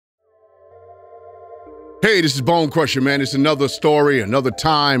Hey, this is Bonecrusher, man. It's another story, another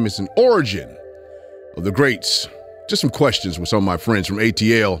time. It's an origin of the greats. Just some questions with some of my friends from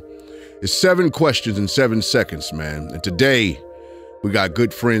ATL. It's 7 questions in 7 seconds, man. And today, we got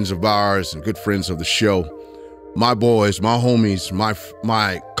good friends of ours and good friends of the show. My boys, my homies,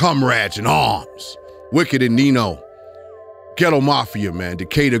 my comrades in arms. Wicked and Nino. Ghetto Mafia, man.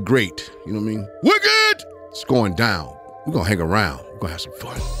 Decatur great. You know what I mean? Wicked! It's going down. We're going to hang around. We're going to have some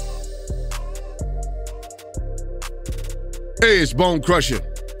fun. Hey, it's Bonecrusher.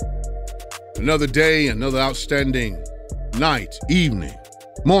 Another day, another outstanding night, evening,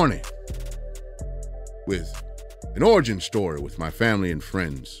 morning with an origin story with my family and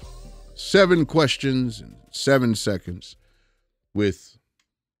friends. 7 questions in 7 seconds with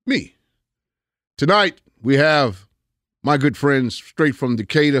me. Tonight, we have my good friends straight from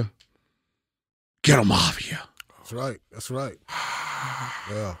Decatur, Ghetto Mafia. That's right. That's right.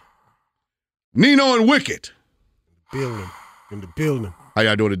 Yeah. Nino and Wick. Building. In the building. How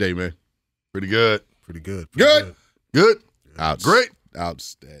y'all doing today, man? Pretty good. Pretty good. Good? Good. Great.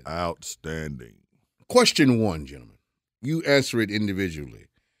 Outstanding. Outstanding. Question 1, gentlemen. You answer it individually.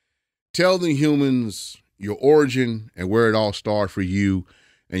 Tell the humans your origin and where it all started for you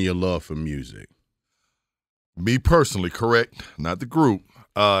and your love for music. Me personally, correct, not the group.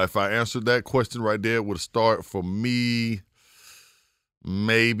 If I answered that question right there, it would start for me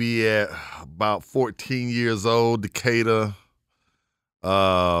maybe at about 14 years old, Decatur.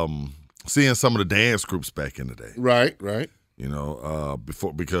 Seeing some of the dance groups back in the day. Right. You know,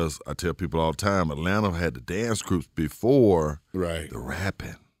 because I tell people all the time, Atlanta had the dance groups before the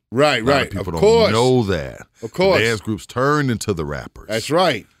rapping. Right. People don't know that. Of course. The dance groups turned into the rappers. That's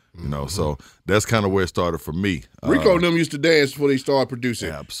right. You know, so that's kind of where it started for me. Rico and them used to dance before they started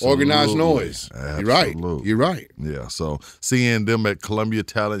producing. Absolutely. Organized noise. Absolutely. You're right. Yeah, so seeing them at Columbia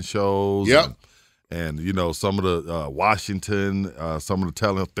talent shows. Yep. And you know, some of the Washington, some of the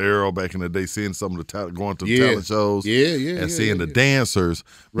talent Thorough back in the day, seeing some of the talent going to the talent shows. And seeing the dancers,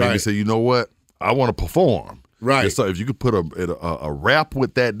 made me say, you know what? I want to perform. Right. And so if you could put a rap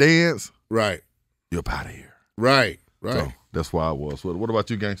with that dance, you're up out of here. Right. So that's why I was. What about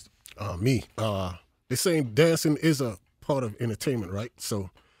you, gangster? Me. They saying dancing is a part of entertainment, right? So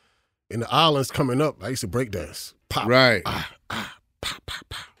in the islands coming up, I used to break dance. Pop. Right.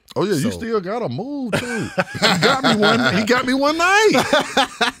 Pop. Oh yeah, you still got a move too. He got me one night.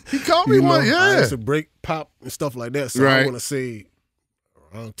 He caught me one. Yeah, I used to break, pop, and stuff like that. So I want to say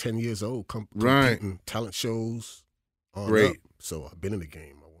around 10 years old, competing talent shows. Great. Up. So I've been in the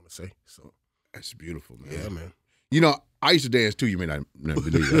game. I want to say. So that's beautiful, man. Yeah, man. You know, I used to dance too. You may not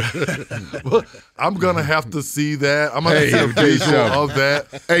believe that. Well, I'm gonna have to see that. I'm gonna have to see a visual of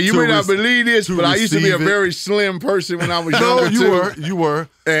that. Hey, you may not believe this, but I used to be a very slim person when I was younger. No, you were.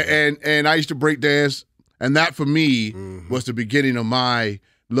 And I used to break dance, and that for me was the beginning of my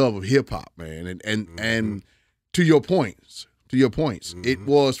love of hip hop, man. And to your points, it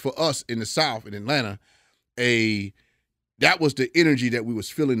was for us in the South in Atlanta that was the energy that we was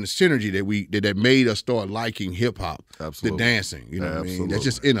feeling, the synergy that made us start liking hip hop, the dancing. You know what I mean? That's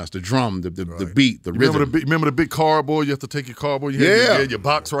just in us. The drum, the beat, the rhythm. Remember the big cardboard? You have to take your cardboard. You had your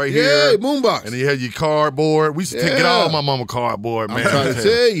box right here. Yeah, boombox. And you had your cardboard. We used to get all my mama cardboard, man. I'm trying to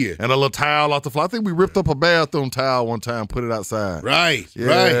tell you. And a little towel off the floor. I think we ripped up a bathroom towel one time, put it outside. Right.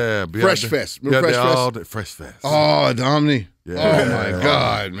 Fresh Fest. Remember Fresh Fest? Oh, Domini. Yeah. Oh my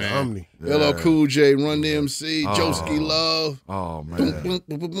God, man. Omni. LL Cool J, Run DMC, Joeski Love. Oh man.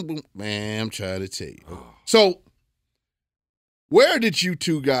 Boom. Man, I'm trying to tell you. So, where did you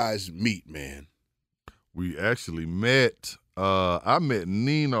two guys meet, man? We actually met. I met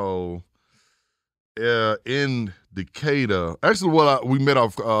Nino in Decatur. Actually, we met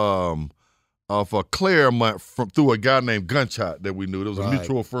off Claremont through a guy named Gunshot that we knew. There was a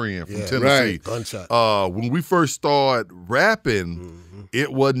mutual friend from Tennessee. Gunshot. When we first started rapping,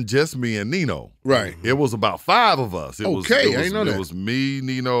 it wasn't just me and Nino. Right. It was about 5 of us. I didn't know that. It was me,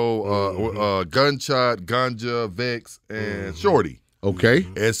 Nino, Gunshot, Ganja, Vex, and Shorty. Okay.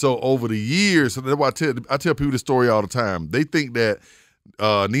 And so over the years, and that's why I tell people this story all the time. They think that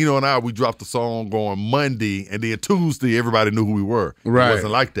Nino and we dropped the song on Monday, and then Tuesday everybody knew who we were. Right. It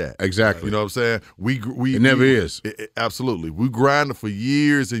wasn't like that. Exactly. You know what I'm saying? It never is. Absolutely. We grinded for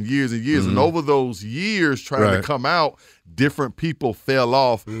years and years and years, and over those years trying to come out, different people fell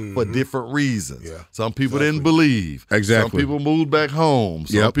off for different reasons. Yeah. Some people didn't believe. Exactly. Some people moved back home.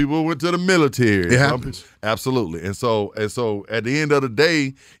 Some people went to the military. It happens. Absolutely. And so at the end of the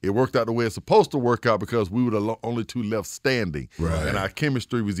day, it worked out the way it's supposed to work out because we were the only 2 left standing. Right. And our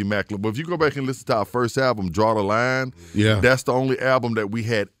chemistry was immaculate. But if you go back and listen to our first album, Draw the Line, that's the only album that we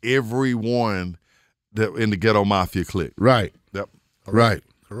had everyone in the Ghetto Mafia clique. Right. Yep. Right.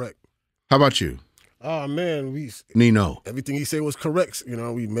 Correct. How about you? Oh man, Nino. Everything he said was correct. You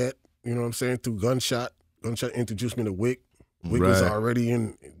know, we met. You know what I'm saying, through Gunshot. Gunshot introduced me to Wick. Wick was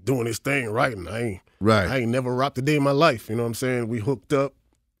already doing his thing right, and I ain't never rapped a day in my life. You know what I'm saying? We hooked up.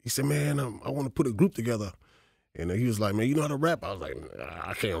 He said, "Man, I want to put a group together." And he was like, "Man, you know how to rap?" I was like,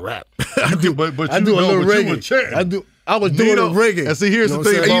 "I can't rap." I do, but I do a little reggae. I was doing a reggae. And see, here's the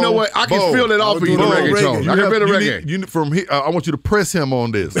thing. And you know what? I can feel it off of you, the reggae tone. I can feel the reggae. From here, I want you to press him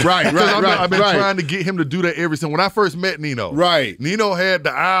on this. Right. I've been trying to get him to do that ever since when I first met Nino. Right. Nino had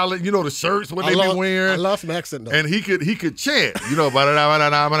the island, you know, the shirts what they be wearing. I lost my accent though. And he could chant, you know. What?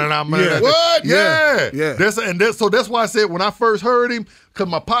 Yeah. So that's why I said when I first heard him, because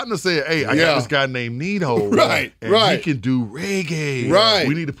my partner said, "Hey, I got this guy named Nino, right? He can do reggae, right?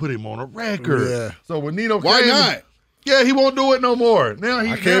 We need to put him on a record." Yeah. So when Nino why came, not? Yeah, he won't do it no more. Now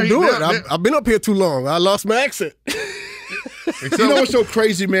I can't do it. I've been up here too long. I lost my accent. You know what's so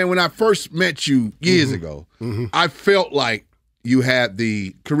crazy, man? When I first met you years ago, I felt like you had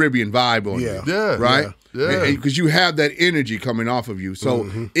the Caribbean vibe on you. Yeah. Right? Yeah. Because you have that energy coming off of you. So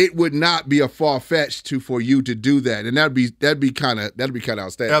it would not be a far-fetched for you to do that. And that'd be kind of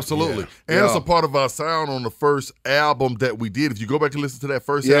outstanding. Absolutely. Yeah. And it's a part of our sound on the first album that we did. If you go back and listen to that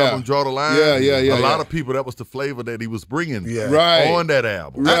first album, Draw the Line, a lot of people, that was the flavor that he was bringing on that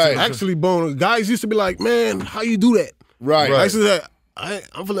album. Right. Actually, Bone, guys used to be like, "Man, how you do that?" Right. I used to say,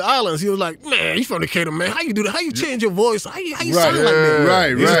 I'm from the islands. He was like, "Man, you from Decatur, man. How you do that? How you change your voice? How you sound like that?"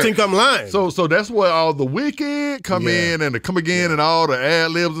 Right. He used to think I'm lying. So that's where all the Wicked come in and the Come Again and all the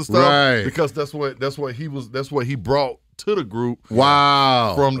ad libs and stuff. Right. Because that's what he brought to the group.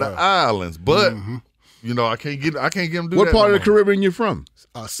 Wow. From the islands. But you know, I can't get him to do that. What part of the Caribbean you from?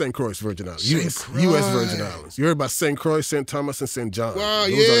 St. Croix, Virgin Islands. U.S. Virgin Islands. You heard about St. Croix, St. Thomas, and St. John. Wow,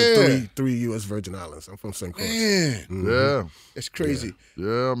 Those are the three U.S. Virgin Islands. I'm from St. Croix. Man. Yeah. It's crazy.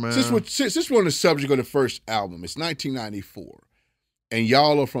 Yeah, man. Since we're on the subject of the first album, it's 1994, and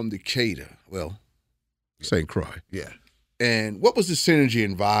y'all are from Decatur. Well, St. Croix. Yeah. And what was the synergy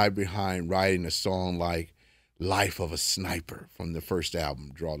and vibe behind writing a song like Life of a Sniper from the first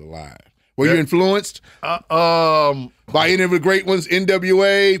album, Draw the Line? Were you influenced by any of the great ones,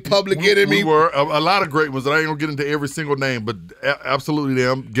 NWA, Public Enemy? We were. A lot of great ones. I ain't going to get into every single name, but absolutely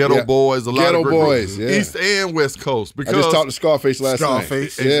them. Ghetto Boys, a lot of great Boys, ones. East and West Coast. Because I just talked to Scarface last night.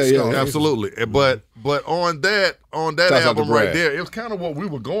 Yeah, absolutely. But on that album right there, it was kind of what we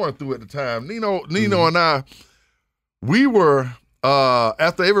were going through at the time. Nino and I, we were,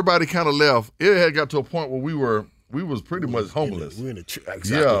 after everybody kind of left, it had got to a point where we was pretty much homeless. We in the trap.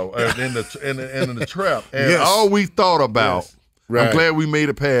 Yeah, in the trap. And all we thought about, I'm glad we made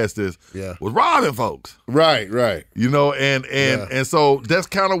it past this, was robbing folks. Right. You know, and so that's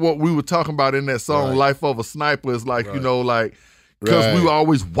kind of what we were talking about in that song, Life of a Sniper, is like, you know, like, because we were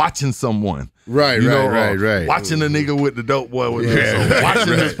always watching someone. Right. Watching the nigga with the dope boy with so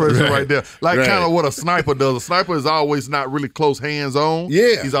watching this person right there. Like kind of what a sniper does. A sniper is always not really close hands on.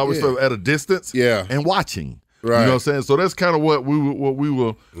 Yeah. He's always sort of at a distance. Yeah. And watching. Right. You know what I'm saying? So that's kind of what we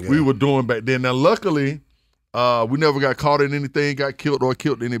were doing back then. Now, luckily, we never got caught in anything, got killed or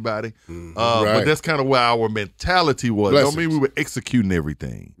killed anybody. But that's kind of where our mentality was. I mean, we were executing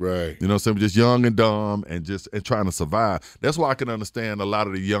everything. Right. You know what I'm saying? Just young and dumb and trying to survive. That's why I can understand a lot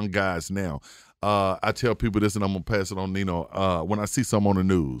of the young guys now. I tell people this, and I'm going to pass it on Nino. When I see some on the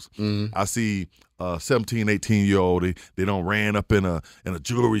news, I see 17, 18-year-old, they don't ran up in a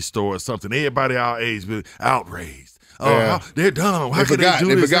jewelry store or something. Everybody our age was outraged. They're dumb. How could they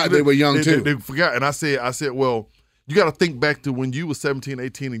do this? They forgot they were young too. They forgot. And I said, well, you got to think back to when you were 17,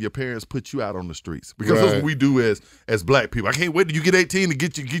 18 and your parents put you out on the streets. Because that's what we do as black people. I can't wait till you get 18 to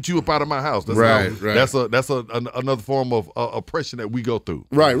get you up out of my house. That's That's another form of oppression that we go through.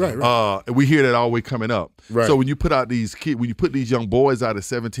 Right. And we hear that all the way coming up. Right. So when you put out these kids, when you put these young boys out at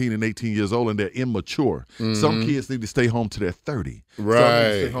 17 and 18 years old and they're immature, some kids need to stay home to their 30. Right. Some need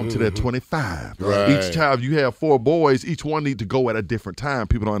to stay home to their 25. Right. Each child, you have 4 boys, each one need to go at a different time.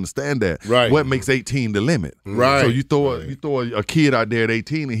 People don't understand that. Right. What makes 18 the limit? Right. So you throw a kid out there at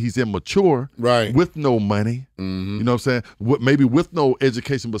 18 and he's immature, with no money, you know what I'm saying? Maybe with no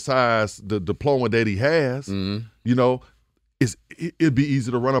education besides the diploma that he has, you know, it'd be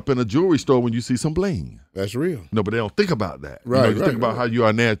easy to run up in a jewelry store when you see some bling. That's real. No, but they don't think about that. Right. You think about how you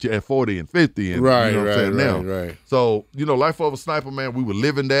are now at 40 and 50 and you know what I'm saying now. Right. So, you know, Life of a Sniper, man, we were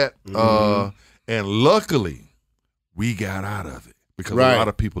living that. And luckily, we got out of it because a lot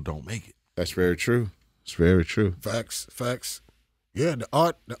of people don't make it. That's very true. It's very true. Facts. Yeah, the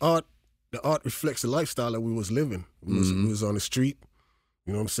art reflects the lifestyle that we was living. We was on the street.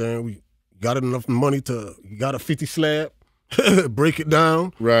 You know what I'm saying? got enough money to, got a 50 slab, break it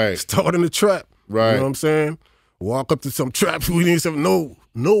down, right? Start in the trap, right? You know what I'm saying? Walk up to some traps we didn't have no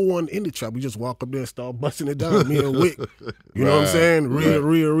one in the trap. We just walk up there and start busting it down. Me and Wick, you know what I'm saying?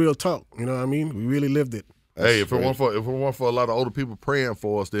 Real talk. You know what I mean? We really lived it. Hey, if it weren't for a lot of older people praying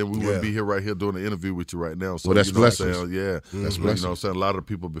for us, then we wouldn't be here right here doing the interview with you right now. So, well, that's blessings. That's blessings. You know what I'm saying? A lot of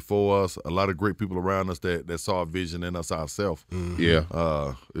people before us, a lot of great people around us that saw a vision in us ourselves.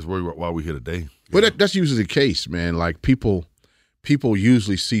 Is why we're here today. But that's usually the case, man. Like people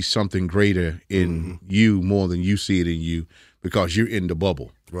usually see something greater in you more than you see it in you because you're in the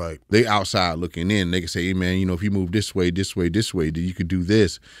bubble. Right. They outside looking in. They can say, hey, man, you know, if you move this way, then you could do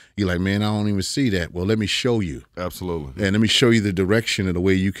this. You're like, man, I don't even see that. Well, let me show you. Absolutely. And let me show you the direction of the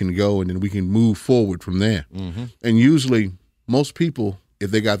way you can go, and then we can move forward from there. And usually most people,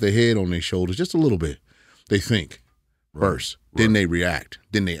 if they got their head on their shoulders just a little bit, they think first. Then they react.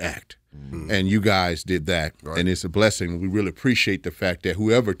 Then they act. And you guys did that, and it's a blessing. We really appreciate the fact that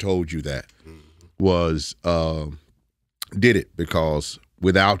whoever told you that was did it, because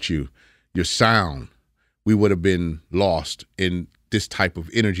without you, your sound, we would have been lost in this type of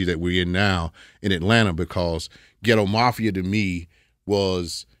energy that we're in now in Atlanta, because Ghetto Mafia to me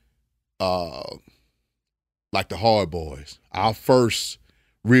was like the Hard Boys. Our first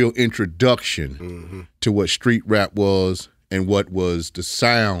real introduction to what street rap was and what was the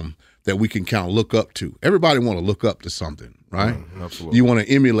sound that we can kind of look up to. Everybody want to look up to something, right? Absolutely. You want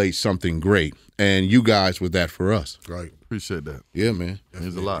to emulate something great, and you guys were that for us. Right. Appreciate that. Yeah, man. It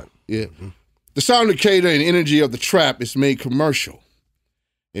means a lot. Yeah. The sound of Decatur and energy of the trap is made commercial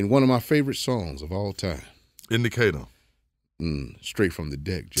in one of my favorite songs of all time. Indicator. Straight from the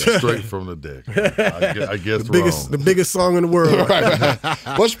deck, Jeff. Straight from the deck. I guess the biggest song in the world.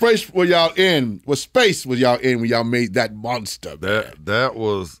 What space were y'all in? What space was y'all in when y'all made that monster? That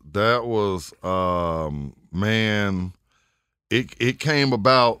was man. It came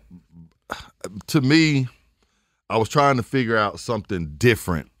about. To me, I was trying to figure out something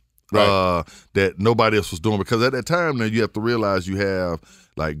different that nobody else was doing, because at that time, now you have to realize you have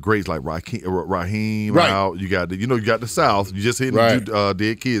like greats like Raheem out. You got you got the South. You just hitting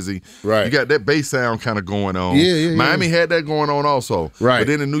Dead Kizzy. Right. You got that bass sound kind of going on. Miami had that going on also. Right. But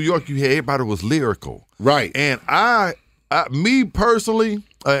then in New York, you had everybody was lyrical. Right. And me personally,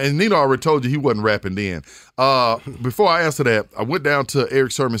 and Nino already told you he wasn't rapping then. Before I answer that, I went down to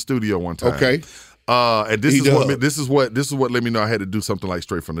Erik Sermon's studio one time. Okay. And this is what let me know I had to do something like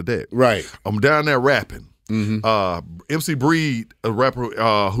Straight from the Deck. Right. I'm down there rapping. MC Breed, a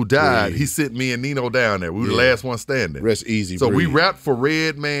rapper who died, he sent me and Nino down there. We were the last one standing. Rest easy. So we rapped for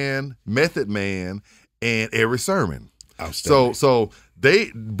Redman, Method Man, and Erik Sermon. So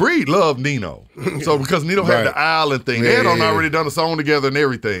Breed loved Nino. So because Nino had the island thing, they had already done a song together and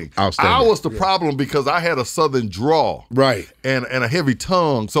everything. I was the problem because I had a southern drawl. Right. And a heavy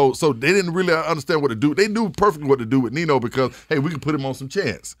tongue. So they didn't really understand what to do. They knew perfectly what to do with Nino because, hey, we can put him on some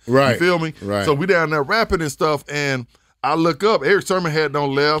chance. Right. You feel me? Right. So we down there rapping and stuff, and I look up, Erik Sermon had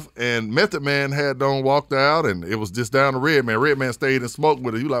done left, and Method Man had done walked out, and it was just down to Redman. Redman stayed and smoked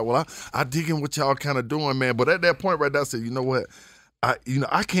with it. You like, well, I digging what y'all kind of doing, man. But at that point right there, I said, you know what?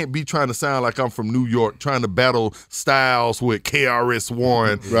 I can't be trying to sound like I'm from New York, trying to battle styles with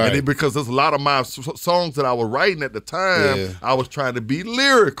KRS-One. Right. And because there's a lot of my songs that I was writing at the time, I was trying to be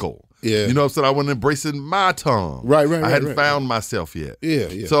lyrical. Yeah. You know what I'm saying? I wasn't embracing my tongue. Right. I hadn't found myself yet.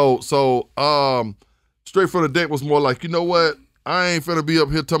 Yeah. So Straight from the Deck was more like, you know what? I ain't finna be up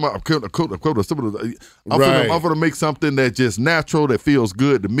here talking about I'm finna make something that's just natural, that feels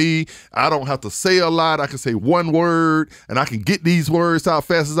good to me. I don't have to say a lot. I can say one word, and I can get these words out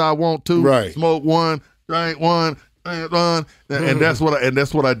fast as I want to. Right. Smoke one, drink one, and that's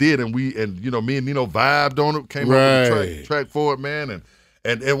what I did. And me and Nino vibed on it, came up with the track for it, man.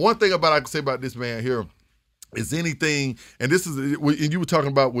 And one thing I can say about this man here is anything, and this is, and you were talking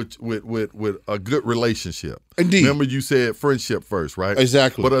about with a good relationship. Indeed. Remember you said friendship first, right?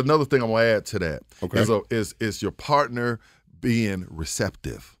 Exactly. But another thing I'm gonna add to that is your partner being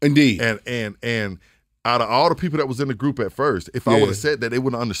receptive. Indeed. And out of all the people that was in the group at first, if I would have said that, they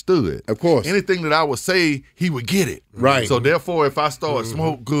wouldn't have understood. Of course. Anything that I would say, he would get it. Right. So therefore, if I start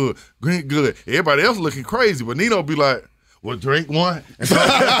smoke good, drink good, everybody else looking crazy, but Nino be like, well, drink one.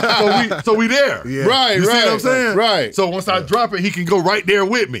 So we there. Yeah. Right, you see what I'm saying? Right. So once I drop it, he can go right there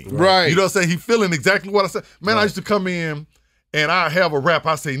with me. Right. You know what I'm saying? He feeling exactly what I said. Man, I used to come in and I have a rap.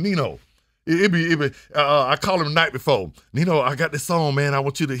 I say, Nino. I call him the night before. Nino, I got this song, man. I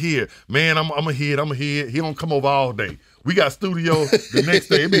want you to hear. Man, I'm a hit. He don't come over all day. We got studio the next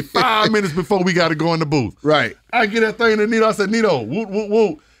day. It be 5 minutes before we got to go in the booth. Right. I get that thing to Nino. I said, Nino, whoop, whoop,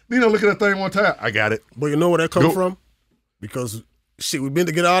 whoop. Nino, look at that thing one time. I got it. But you know where that come from? Because shit, we've been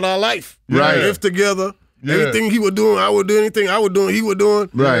together all our life. Right. We lived together. Yeah. Everything he was doing, I would do. Anything I was doing, he was doing.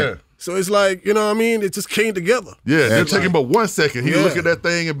 Right. Yeah. So it's like, you know what I mean? It just came together. Yeah, it took him but 1 second. He'd look at that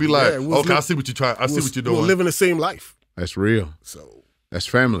thing and be like, okay, I see what you're trying. I see what you're doing. We're living the same life. That's real. So that's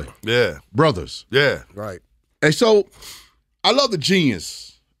family. Yeah. Brothers. Yeah. Right. And so I love the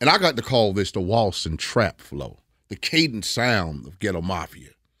genius, and I got to call this the waltz and trap flow, the cadence sound of Ghetto Mafia.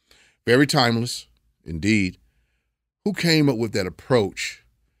 Very timeless, indeed. Who came up with that approach?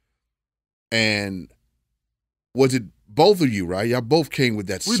 And was it both of you, right? Y'all both came with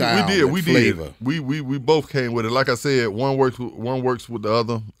that sound, we flavor. We both came with it. Like I said, one works with the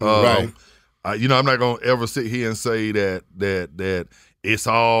other. Right. You know, I'm not gonna ever sit here and say that it's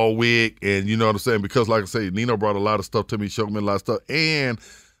all Wick, and you know what I'm saying, because like I say, Nino brought a lot of stuff to me, showed me a lot of stuff, and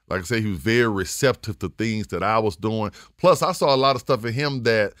like I say, he was very receptive to things that I was doing. Plus, I saw a lot of stuff in him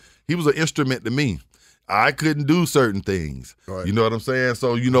that he was an instrument to me. I couldn't do certain things. Right. You know what I'm saying?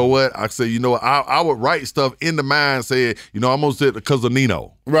 So you know what? I say, you know what? I would write stuff in the mind saying, you know, I'm going to say it because of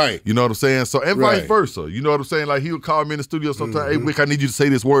Nino. Right. You know what I'm saying? So, and vice versa. You know what I'm saying? Like, he would call me in the studio sometimes, hey, Wick, I need you to say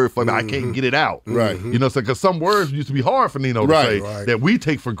this word for me. I can't get it out. Right. You know, because some words used to be hard for Nino to say that we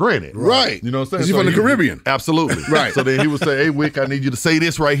take for granted. Right. You know what I'm saying? Because he's from the Caribbean. Absolutely. Right. So then he would say, hey, Wick, I need you to say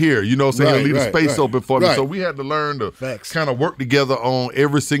this right here. You know what I'm saying? Leave the space open for me. So we had to learn to kind of work together on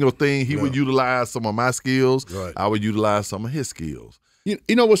every single thing. He would utilize some of my skills. Right. I would utilize some of his skills. You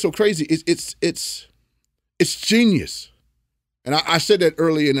know what's so crazy? It's genius. And I said that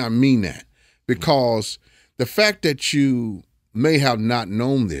earlier, and I mean that, because the fact that you may have not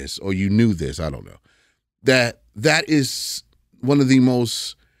known this, or you knew this, I don't know, that is one of the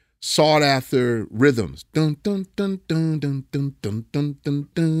most sought after rhythms. Dun dun dun dun dun dun dun dun dun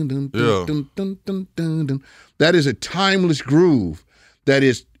dun dun dun dun dun dun. That is a timeless groove that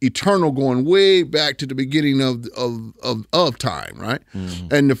is eternal, going way back to the beginning of time, right?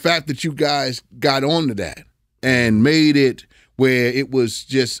 Mm-hmm. And the fact that you guys got onto that and made it where it was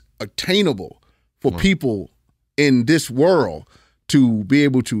just attainable for people in this world to be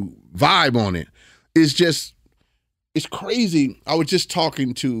able to vibe on it is just, it's crazy. I was just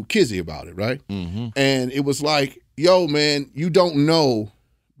talking to Kizzy about it, right? Mm-hmm. And it was like, yo, man, you don't know,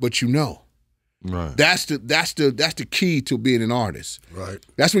 but you know. Right. That's the key to being an artist. Right.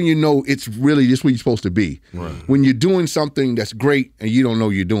 That's when you know it's really just where you're supposed to be. Right. When you're doing something that's great and you don't know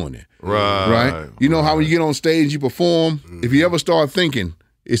you're doing it. Right. Right. You know how when you get on stage, you perform. If you ever start thinking,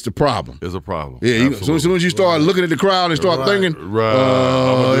 it's the problem. It's a problem. Yeah. As soon as you start looking at the crowd and start thinking,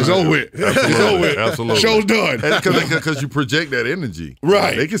 it's over with. It's over with. Absolutely. Show's done. Because you project that energy.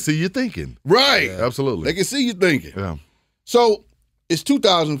 Right. They can see you thinking. Right. Yeah, absolutely. They can see you thinking. Yeah. So it's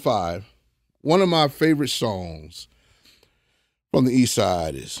 2005. One of my favorite songs from the East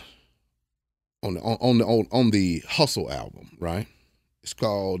Side is on the Hustle album, right? It's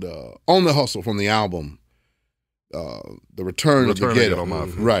called On the Hustle, from the album The Return of the Ghetto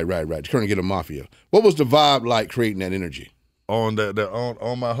Mafia. Right. Return of Ghetto Mafia. What was the vibe like creating that energy? On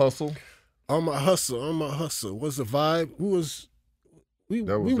my hustle? On my hustle. What's the vibe? We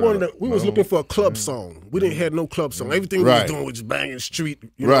was looking for a club song. We didn't have no club song. Everything we was doing was just banging the street.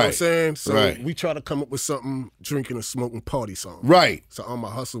 You know what I'm saying? So we tried to come up with something, drinking and smoking party song. Right. So On My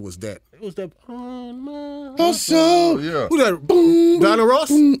Hustle was that. It was that On My Hustle. Yeah. Who that? Boom. Donna Ross?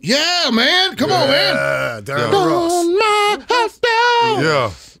 Boom. Yeah, man. Come on, man. Yeah, Donna Ross. On My Hustle.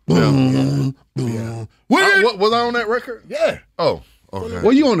 Yeah. Boom. Boom. Was I on that record? Yeah. Oh. Okay.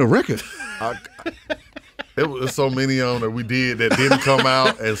 Well, you on the record? It was so many on that we did that didn't come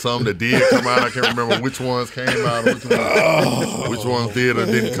out, and some that did come out. I can't remember which ones came out, which ones did or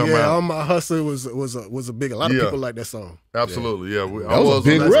didn't come out. Yeah, On My Hustle was a big. A lot of people like that song. Absolutely, yeah. That was a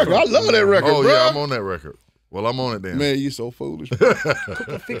big record. I love that record. Oh bro. yeah, I'm on that record. Well, I'm on it then. Man, you so foolish.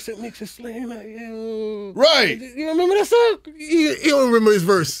 Fix it, mix it, slang like you. Right. You remember that song? You don't remember his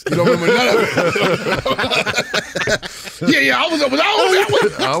verse. You don't remember none of it. yeah, I was on that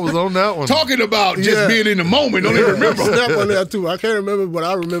one. I was on that one. Talking about just being in the moment. Don't even remember. Snap on that too. I can't remember, but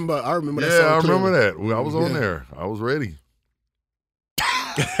I remember that song. Yeah, I remember that. I was on there. I was ready.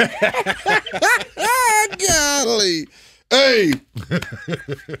 Golly. Hey,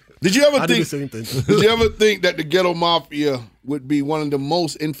 did you ever think that the Ghetto Mafia would be one of the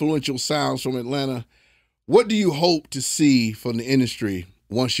most influential sounds from Atlanta? What do you hope to see from the industry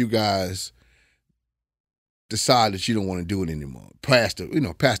once you guys decide that you don't want to do it anymore? Pass the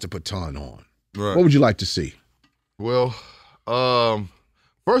baton on. Right. What would you like to see? Well,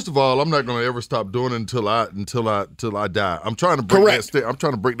 First of all, I'm not going to ever stop doing it until I die. I'm trying to break that. I'm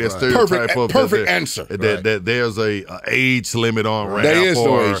trying to break that stereotype of perfect answer. That there's a age limit on rap. There is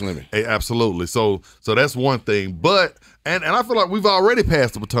no age limit. Absolutely. So that's one thing. But and I feel like we've already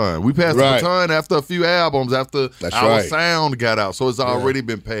passed the baton. We passed the baton after a few albums, after our sound got out. So it's already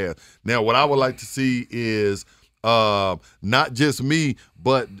been passed. Now, what I would like to see is not just me,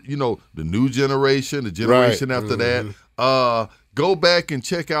 but the new generation, the generation after that. Go back and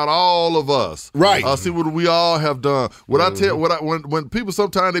check out all of us. Right. See what we all have done. What I tell, when people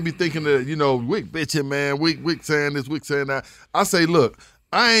sometimes they be thinking that Wick bitching, man, Wick saying this, Wick saying that. I say, look,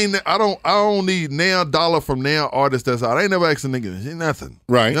 I don't need now dollar from now artists that's out. I ain't never asking niggas nothing.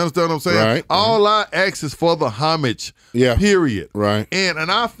 Right. You understand what I'm saying? Right. All I ask is for the homage. Yeah. Period. Right. And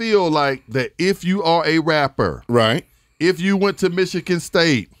I feel like that if you are a rapper, right, if you went to Michigan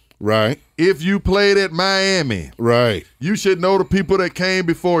State, right, if you played at Miami, right, you should know the people that came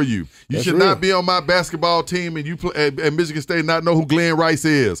before you. You should not be on my basketball team and you play at Michigan State and not know who Glenn Rice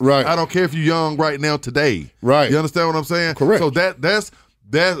is. Right. I don't care if you're young right now today. Right. You understand what I'm saying? Correct. So that's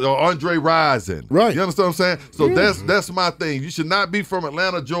Andre Rison. Right. You understand what I'm saying? So that's my thing. You should not be from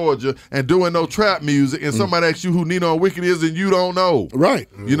Atlanta, Georgia, and doing no trap music, and somebody asks you who Nino and Wick is, and you don't know. Right.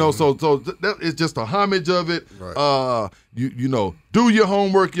 So that is just a homage of it. Right. Do your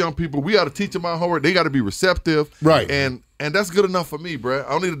homework, young people. We got to teach them our homework. They got to be receptive. Right. And that's good enough for me, bro. I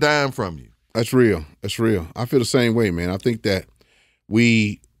don't need a dime from you. That's real. That's real. I feel the same way, man. I think that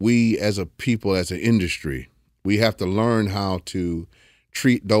we as a people, as an industry, we have to learn how to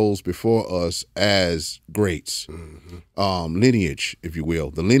treat those before us as greats. Lineage, if you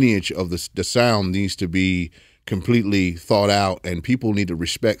will. The lineage of the sound needs to be completely thought out, and people need to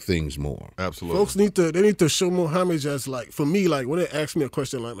respect things more. Absolutely. Folks need to show more homage. As like, for me, like when they ask me a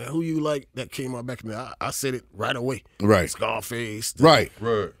question like, man, who you like that came out back in the, I said it right away. Right. Scarface. Right.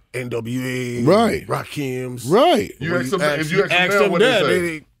 NWA. Right. Rakims. Right. You ask them now, what they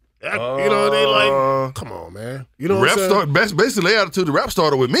say? They like, come on, man. You know what I'm saying? Basically, attitude, the rap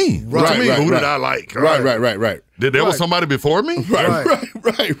started with me. Right, what you mean? Who did I like? Right. There was somebody before me? Right.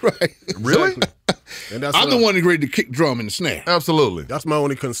 Really? And that's I'm the one that agreed to kick drum and the snare. Absolutely. That's my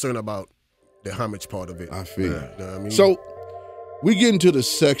only concern about the homage part of it. I feel. You know what I mean? So we get into the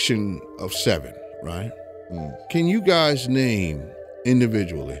section of 7, right? Can you guys name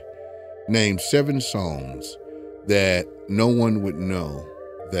 7 songs that no one would know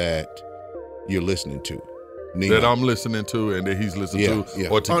that you're listening to? Nino. That I'm listening to and that he's listening to,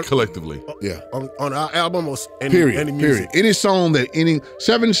 or collectively. On our album or any music. Period. Any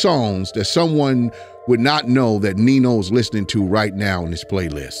 7 songs that someone would not know that Nino's listening to right now in this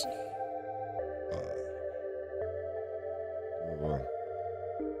playlist.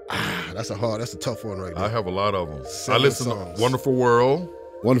 That's a tough one right there. I have a lot of them. I listen to Wonderful World.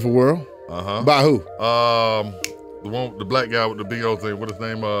 Wonderful World? By who? The black guy with the big old thing. What his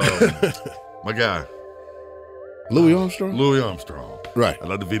name? My guy. Louis Armstrong? Louis Armstrong. Right. I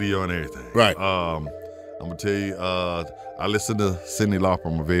love the video and everything. Right. I'm going to tell you, I listen to Cyndi Lauper.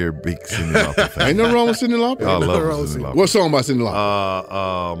 I'm a very big Cyndi Lauper fan. Ain't nothing wrong with Cyndi Lauper? I love Cyndi Lauper. What song by Cyndi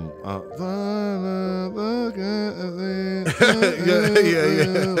Lauper?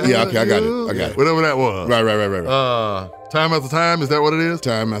 Yeah, okay, I got it. Whatever that was. Right. Time After Time, is that what it is?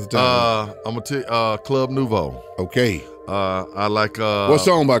 Time After Time. I'm going to tell you, Club Nouveau. Okay. I like... what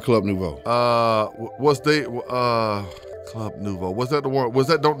song by Club Nouveau? Club Nouveau. Was that the one? Was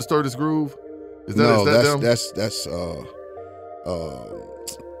that Don't Disturb This Groove? Is that them? That's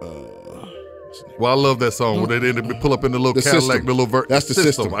well, I love that song where they pull up in the little Cadillac, System. the little That's the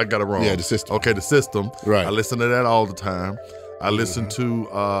System. I got it wrong. Yeah, the System. Okay, the System. Right. I listen to that all the time. I listen to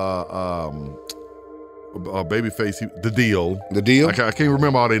Babyface, The Deal. The Deal? I can't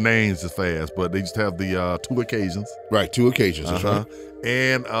remember all their names as fast, but they used to have the 2 occasions. Right, 2 occasions. That's right.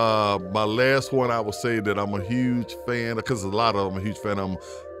 And my last one, I would say that I'm a huge fan, because a lot of them I'm a huge fan of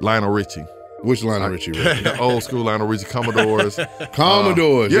Lionel Richie. Which Lionel Richie? The old school Lionel Richie, Commodores.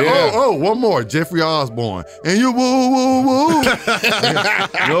 Commodores, yeah. Oh, one more, Jeffrey Osborne. And you woo, woo, woo. You know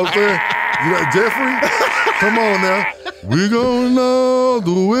what I'm saying? You like Jeffrey? Come on now. We going all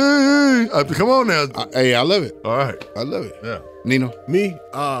the way. Come on now. Hey, I love it. All right. I love it. Yeah. Nino? Me?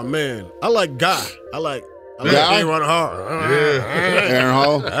 Man. I like Guy. I like Aaron Hall. Aaron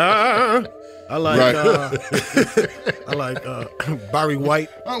Hall? I like Barry White.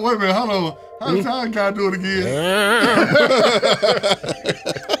 Oh, wait a minute, hold on. How the time Guy do it again?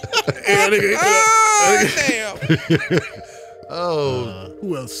 Damn.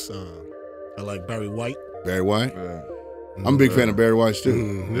 Who else? I like Barry White. Barry White? Yeah. I'm a big fan of Barry White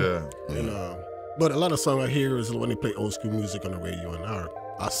too. Yeah. And, but a lot of songs I hear is when they play old school music on the radio, and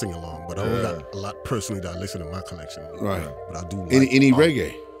I sing along, but I don't got a lot personally that I listen to my collection. Right. But I do like any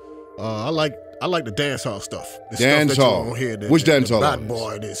reggae. I like the dance hall stuff. The dance stuff hall. Which dance hall? Bad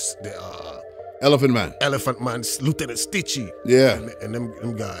Boy. Elephant Man. Elephant Man, Lieutenant Stitchy. Yeah. And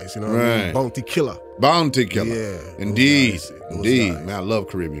them guys, you know what I mean? Bounty Killer. Bounty Killer. Yeah. Indeed. Indeed. Man, I love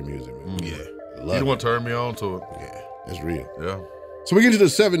Caribbean music, man. Yeah. You the one turned me on to it. Yeah. That's real. Yeah. So we get to the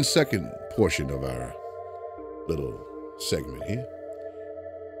 7-second portion of our little segment here.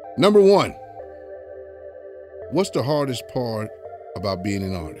 Number 1. What's the hardest part about being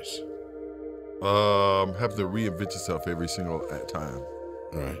an artist? Having to reinvent yourself every single time.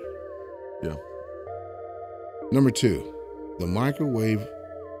 All right. Yeah. Number 2, the microwave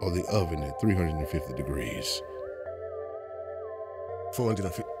or the oven at 350 degrees.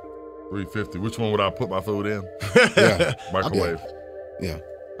 450. 350. Which one would I put my food in? Yeah. Microwave. Yeah.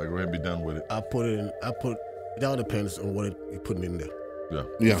 I go ahead and be done with it. It all depends on what you're putting in there. Yeah.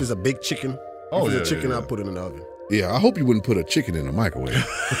 Yeah. If it's a big chicken, if it's a chicken, I'll put it in the oven. Yeah, I hope you wouldn't put a chicken in a microwave.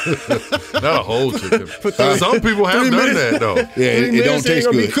 Not a whole chicken. Some people have done that, though. Yeah, it don't taste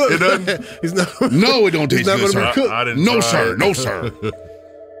good. It doesn't? No, it don't taste good, It's sir. not going to be cooked. I didn't No, try sir. it. No, sir.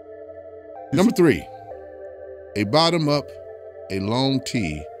 Number 3, a bottom up, a long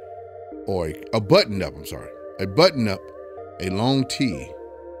tee, or a button up, a button up, a long tee,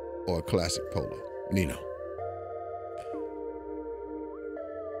 or a classic polo. Nino.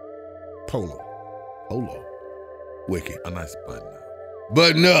 Polo. Polo. Wicked. A nice button up.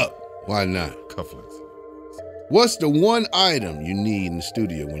 Button up. Why not? Cufflinks. What's the one item you need in the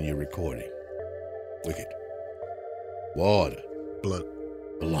studio when you're recording? Wicked. Water.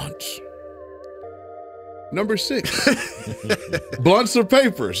 Blunts. Number 6. Blunts or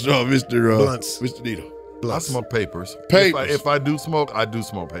papers? No, Blunts. Mr. Nino. I smoke papers. Papers. If I do smoke, I do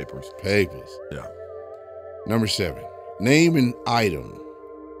smoke papers. Papers. Yeah. Number 7. Name an item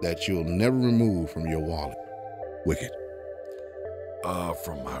that you'll never remove from your wallet. Wicked.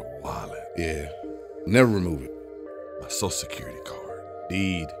 From my wallet. Yeah. Never remove it. My social security card.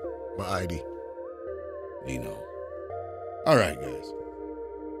 Indeed. My ID. Nino. All right, guys.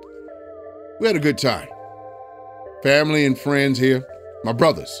 We had a good time. Family and friends here. My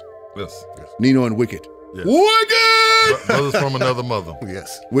brothers. Yes. Nino and Wicked. Yes. Wicked! Brothers from another mother.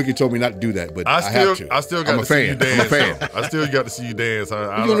 Yes. Wicked told me not to do that, but I have to. I still got I'm to a see fan. you dance. I'm a fan. though. I still got to see you dance. What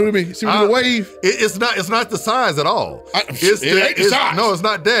you gonna do to me? See me do the wave? It's not the size at all. It ain't the size. No, it's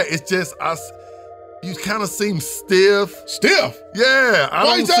not that. It's just you kind of seem stiff. Stiff? Yeah.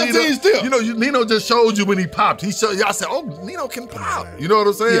 Why you trying to say he's stiff? You know, Nino just showed you when he popped. I said, oh, Nino can pop. You know what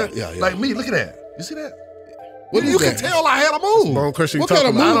I'm saying? Yeah. Like me, look at that. You see that? What you can tell I had a move. Bonecrusher, what kind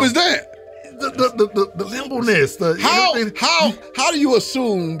of move is that? The limbleness. How do you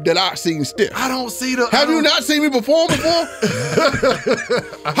assume that I seem stiff? I don't see the. Have you not seen me perform before?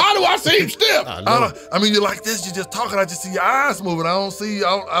 How do I seem stiff? I mean, you're like this. You're just talking. I just see your eyes moving. I don't see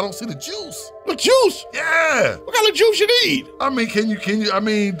the juice. The juice? Yeah. What kind of juice you need? I mean, can you? I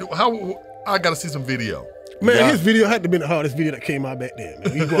mean, how? I gotta see some video. Man, his video had to be the hardest video that came out back then.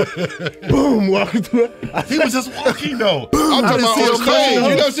 Man. He boom, walking through it. He was just walking though. I'm talking about on stage.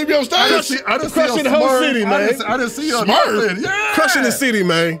 You never see me on stage? I didn't crushing the whole city, man. I didn't see him. Smurf. Yeah. Crushing the city,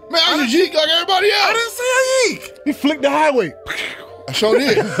 man. Man, I was yeek like everybody else. I didn't see a yeek. He flicked the highway. I sure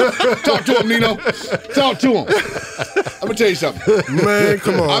did. Talk to him, Nino. Talk to him. I'm gonna tell you something. Man,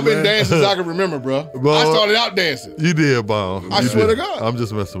 come on. I've been dancing since I can remember, bro. I started out dancing. You did, Bon. I swear to God. I'm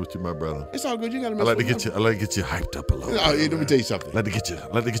just messing with you, my brother. It's all good. You gotta mess I like with to get you hyped up a little. Let me tell you something. I like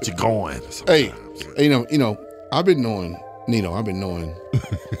to get you going. Hey, you know, I've been knowing Nino. I've been knowing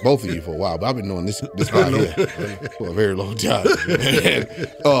both of you for a while, but I've been knowing this guy here for a very long time.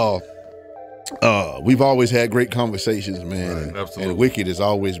 We've always had great conversations, man. Right, and Wicked has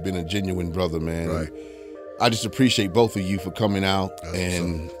always been a genuine brother, man. Right. I just appreciate both of you for coming out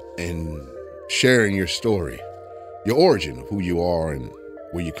and sharing your story, your origin of who you are and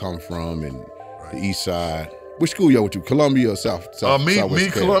where you come from and the East Side. Which school y'all went to? Columbia or Southwest? Me,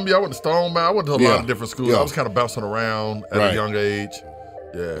 Columbia. I went to Stonebound. I went to a lot of different schools. I was kind of bouncing around at a young age.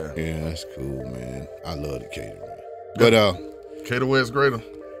 Yeah. Yeah, that's cool, man. I love Decatur, man. But Decatur West Greater.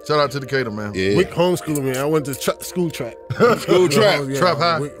 Shout out to Decatur, man. Yeah. Wick homeschooling, man. I went to school track. School trap. Yeah, Trap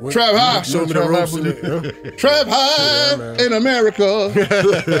high. Trap high. Show me the ropes in it. Trap high in America.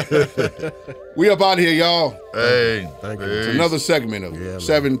 We up out of here, y'all. Hey. Thank you. It's another segment of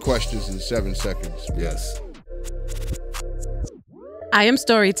 7 questions in 7 seconds. Yes. I am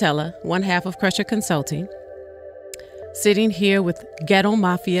Storyteller, one half of Crusher Consulting. Sitting here with Ghetto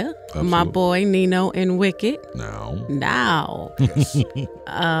Mafia, my boy Nino and Wick. Now.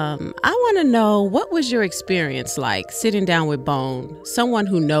 I want to know, what was your experience like sitting down with Bone, someone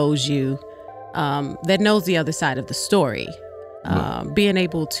who knows you, that knows the other side of the story, being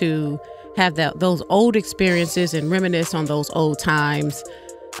able to have those old experiences and reminisce on those old times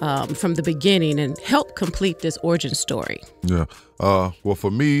from the beginning and help complete this origin story? Yeah. Well, for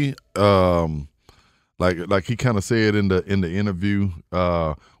me, like he kind of said in the interview,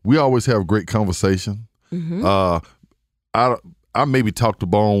 we always have great conversation. I maybe talk to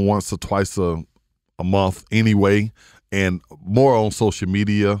Bone once or twice a month anyway, and more on social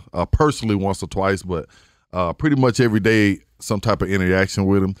media. Personally, once or twice, but pretty much every day, some type of interaction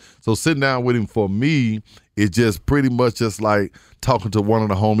with him. So sitting down with him for me is just pretty much just like talking to one of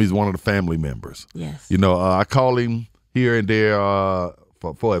the homies, one of the family members. Yes. You know, I call him here and there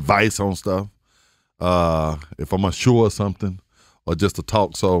for advice on stuff. If I'm unsure of something, or just to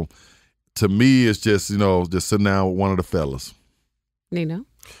talk. So to me, it's just, just sitting down with one of the fellas. Nino?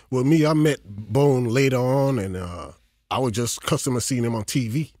 Well, me, I met Bone later on, and I was just customer seeing him on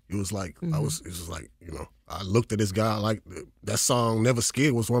TV. It was like, it was like, I looked at this guy, like that song Never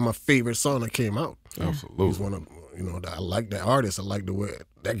Scared was one of my favorite songs that came out. Yeah. Absolutely. He was one of, I like that artist. I like the way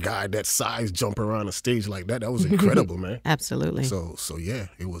that guy, that size, jump around the stage like that. That was incredible, man. Absolutely. So yeah,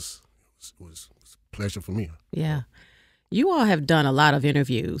 it was a pleasure for me. Yeah. You all have done a lot of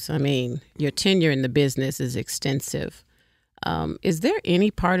interviews. I mean, your tenure in the business is extensive. Is there any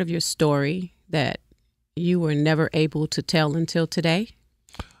part of your story that you were never able to tell until today?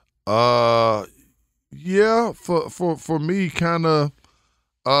 Yeah, for me, kind of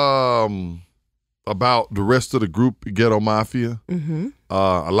about the rest of the group, Ghetto Mafia.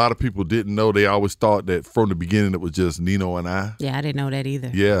 A lot of people didn't know. They always thought that from the beginning it was just Nino and I. Yeah, I didn't know that either.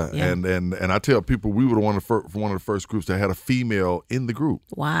 Yeah. And I tell people we were one of the first groups that had a female in the group.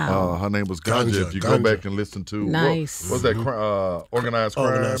 Wow. Her name was Ganja. If you go back and listen to what's that? Organized Crime.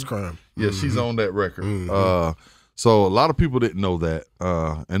 Organized Crime. Yeah, she's on that record. So a lot of people didn't know that,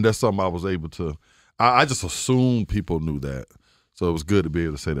 and that's something I was able to. I just assumed people knew that, so it was good to be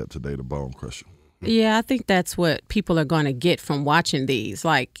able to say that today to Bonecrusher. Yeah, I think that's what people are going to get from watching these.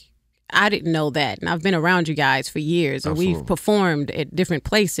 Like, I didn't know that, and I've been around you guys for years, and we've performed at different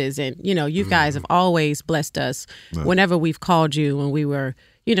places, and you guys have always blessed us whenever we've called you when we were,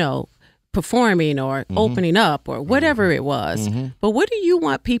 performing or opening up or whatever it was. But what do you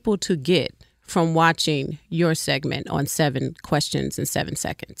want people to get from watching your segment on 7 Questions in 7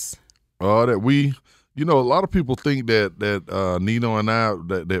 Seconds? That we, a lot of people think that Nino and I,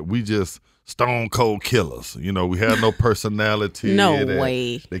 that we just stone cold killers. We have no personality. No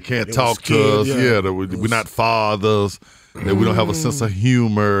way. They can't talk to us. Yeah, that we're not fathers. That we don't have a sense of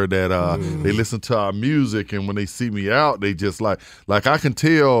humor. That they listen to our music, and when they see me out, they just like I can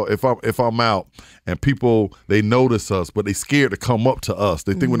tell if I'm out and people, they notice us, but they scared to come up to us.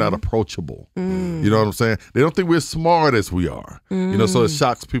 They think we're not approachable. You know what I'm saying? They don't think we're as smart as we are. So it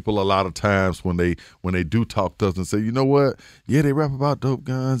shocks people a lot of times when they do talk to us and say, you know what? Yeah, they rap about dope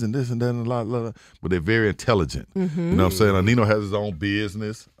guns and this and that and a lot, but they're very intelligent. You know what I'm saying? Nino has his own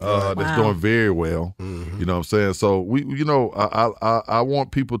business that's doing very well. You know what I'm saying? So we I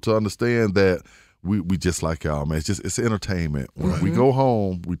want people to understand that we just like y'all, man. It's entertainment. When we go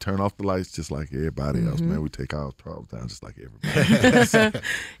home, we turn off the lights just like everybody else, man. We take our problems down just like everybody.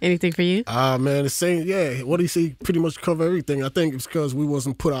 Anything for you? Man, the same. Yeah, what do you say? Pretty much cover everything. I think it's because we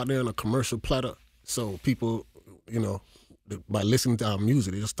wasn't put out there on a commercial platter, so people, by listening to our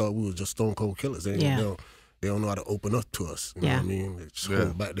music, they just thought we were just stone cold killers. They don't know how to open up to us. You know what I mean? They just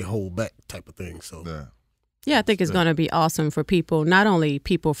hold back type of thing. So. Yeah, I think it's going to be awesome for people, not only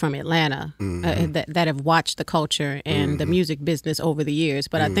people from Atlanta that have watched the culture and the music business over the years,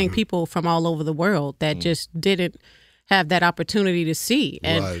 but I think people from all over the world that just didn't have that opportunity to see.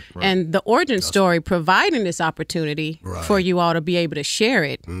 And and the origin story providing this opportunity for you all to be able to share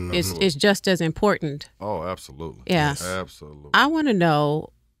it is just as important. Oh, absolutely. Yeah. Yes. Absolutely. I want to know,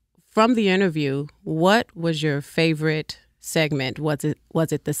 from the interview, what was your favorite segment? Was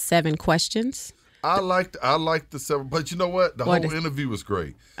it the 7 questions? I liked the 7, but you know what? The whole interview was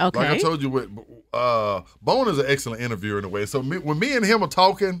great. Okay. Like I told you, Bone is an excellent interviewer in a way. So when me and him are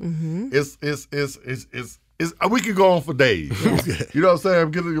talking, it's we could go on for days. You know what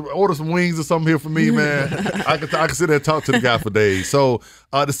I'm saying? Order some wings or something here for me, man. I can sit there and talk to the guy for days. So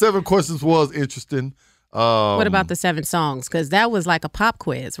the 7 questions was interesting. What about the 7 songs? Because that was like a pop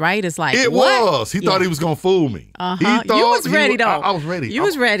quiz, right? It's like, it was. He thought he was gonna fool me. You was ready though. I was ready. You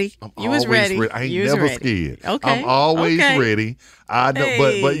was ready. You was ready. I ain't never scared. Okay. I'm always ready. I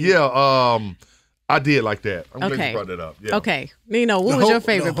know, but yeah. I did like that. I'm glad you brought that up. Yeah. Okay. Nino, what was your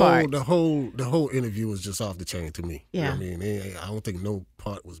favorite part? The whole interview was just off the chain to me. Yeah. You know what I mean? I don't think no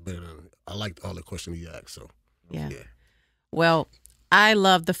part was better than I liked all the questions he asked. So yeah. Well, I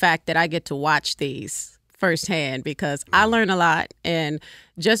love the fact that I get to watch these firsthand because I learn a lot, and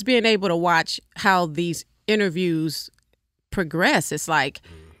just being able to watch how these interviews progress, it's like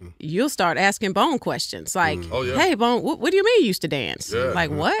you'll start asking Bone questions like, hey, Bone, what do you mean you used to dance? Yeah.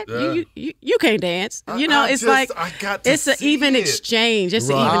 Like, what? Yeah. You can't dance. I got to it's an even exchange. It's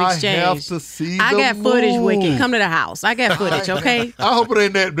an even exchange. I have to see I got footage, Wicked. Come to the house. I got footage, okay? I hope it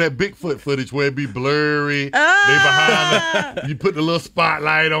ain't that Bigfoot footage where it be blurry. They behind you put the little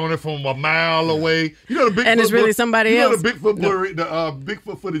spotlight on it from a mile away. You know the Bigfoot, and it's really somebody else. You know the Bigfoot blurry. The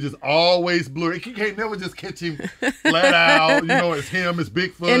Bigfoot footage is always blurry. You can't never just catch him flat out. You know it's him. It's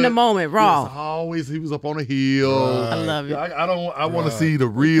Bigfoot. In the moment, raw. Always, he was up on a hill. I love it. I want to see the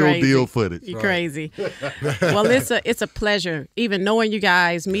real deal footage. You're crazy. Well, it's a pleasure, even knowing you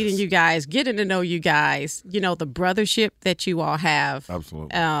guys, meeting you guys, getting to know you guys. You know the brothership that you all have. Absolutely.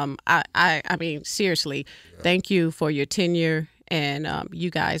 I mean, seriously, thank you for your tenure, and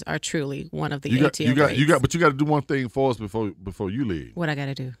you guys are truly one of the ATL greats. But you got to do one thing for us before you leave. What I got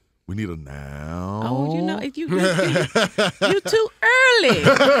to do? We need a now. Oh, you know, you too early. You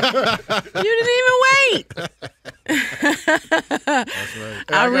didn't even wait. That's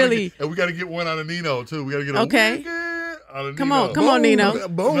right. And we got to get one out of Nino too. We got to get a Come on, Nino.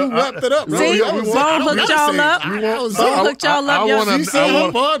 Bone wrapped it up. See, Bone hooked y'all up. Bone hooked y'all up. Bone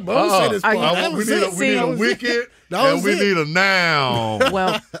said his part. We need a Wicked and we need a now.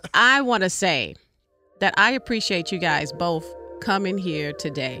 Well, I want to say that I appreciate you guys both coming here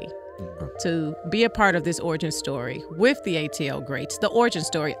today to be a part of this origin story with the ATL greats, the origin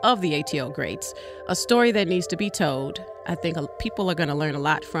story of the ATL greats, a story that needs to be told. I think people are going to learn a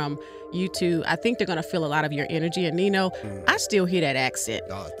lot from you two. I think they're going to feel a lot of your energy. And Nino, I still hear that accent.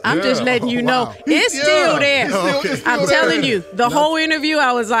 I'm just letting you know it's still there. I'm telling you, the whole interview,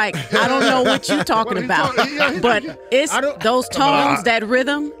 I was like, I don't know what you're talking about. But it's those tones, that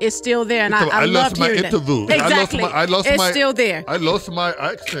rhythm is still there. And I love hearing that. Exactly. It's still there. I lost my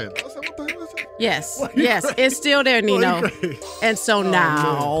accent. Yes, it's still there, Nino. And so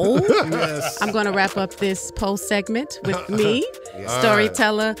now I'm going to wrap up this post segment with me,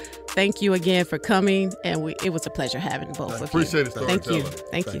 Storyteller. Thank you again for coming, and it was a pleasure having both of you. Appreciate it, Storyteller.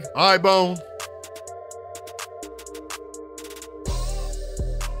 Thank you. All right, Bone.